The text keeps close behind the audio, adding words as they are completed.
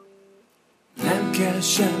kell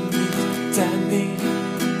semmit tenni,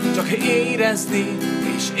 csak érezni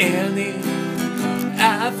és élni.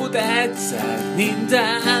 Elfut egyszer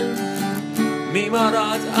minden, mi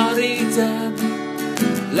marad a réten?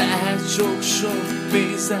 Lehet sok-sok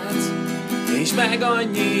pénzed, és meg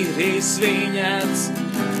annyi részvényed.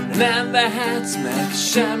 Nem vehetsz meg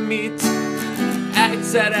semmit,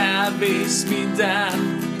 egyszer elvész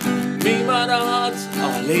minden. Mi marad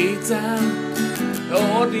a léten?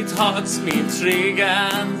 Ordíthatsz, mint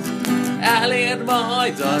régen. Elérd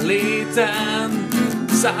majd a léten,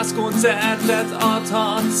 100 koncertet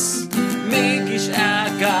adhatsz, mégis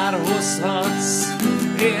elkárhozhatsz.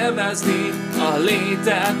 Élvezni a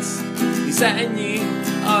létet, hisz ennyi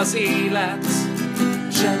az élet.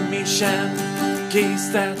 Semmi sem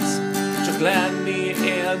késztet, csak lenni,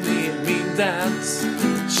 élni mindent.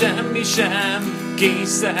 Semmi sem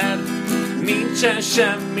készen, nincsen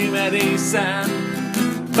semmi merészen.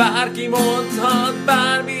 Bárki mondhat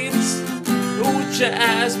bármit, úgyse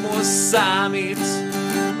ez most számít.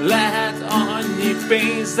 Lehet annyi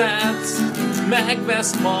pénzed,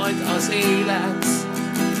 megvesz majd az élet.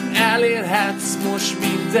 Elérhetsz most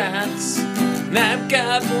mindent, nem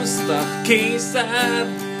kell puszta kényszer.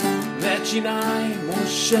 Ne csinálj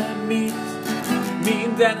most semmit,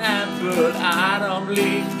 minden ebből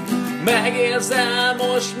áramlik. Megérzel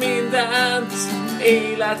most mindent,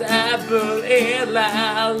 élet ebből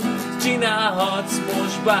érlel. Csinálhatsz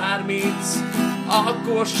most bármit,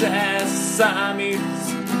 akkor se ez számít.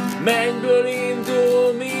 Mennyből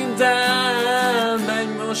indul minden, menj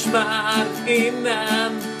most már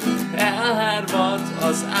innen. Elhervad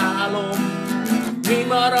az álom, mi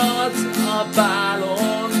marad a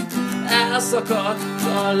bálon? Elszakadt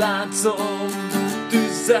a láncom,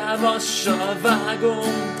 tűzzel, vassal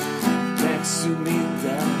vágom. Megszűn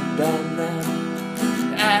minden bennem,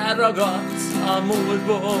 elragadt a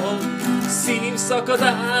múltból,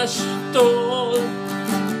 szívszakadástól,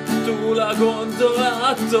 túl a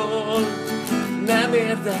gondolattól. Nem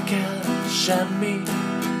érdekel semmi,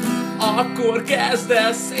 akkor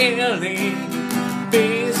kezdesz élni.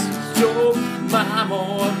 Pénz, jobb,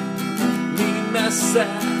 mámor, mind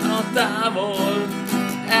messze a távol.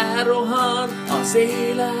 Elrohan az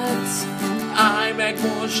élet, állj meg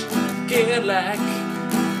most, kérlek.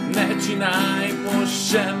 Ne csinálj most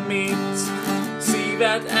semmit,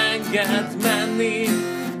 szíved enged menni.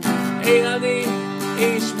 Élni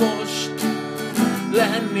és most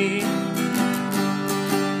lenni.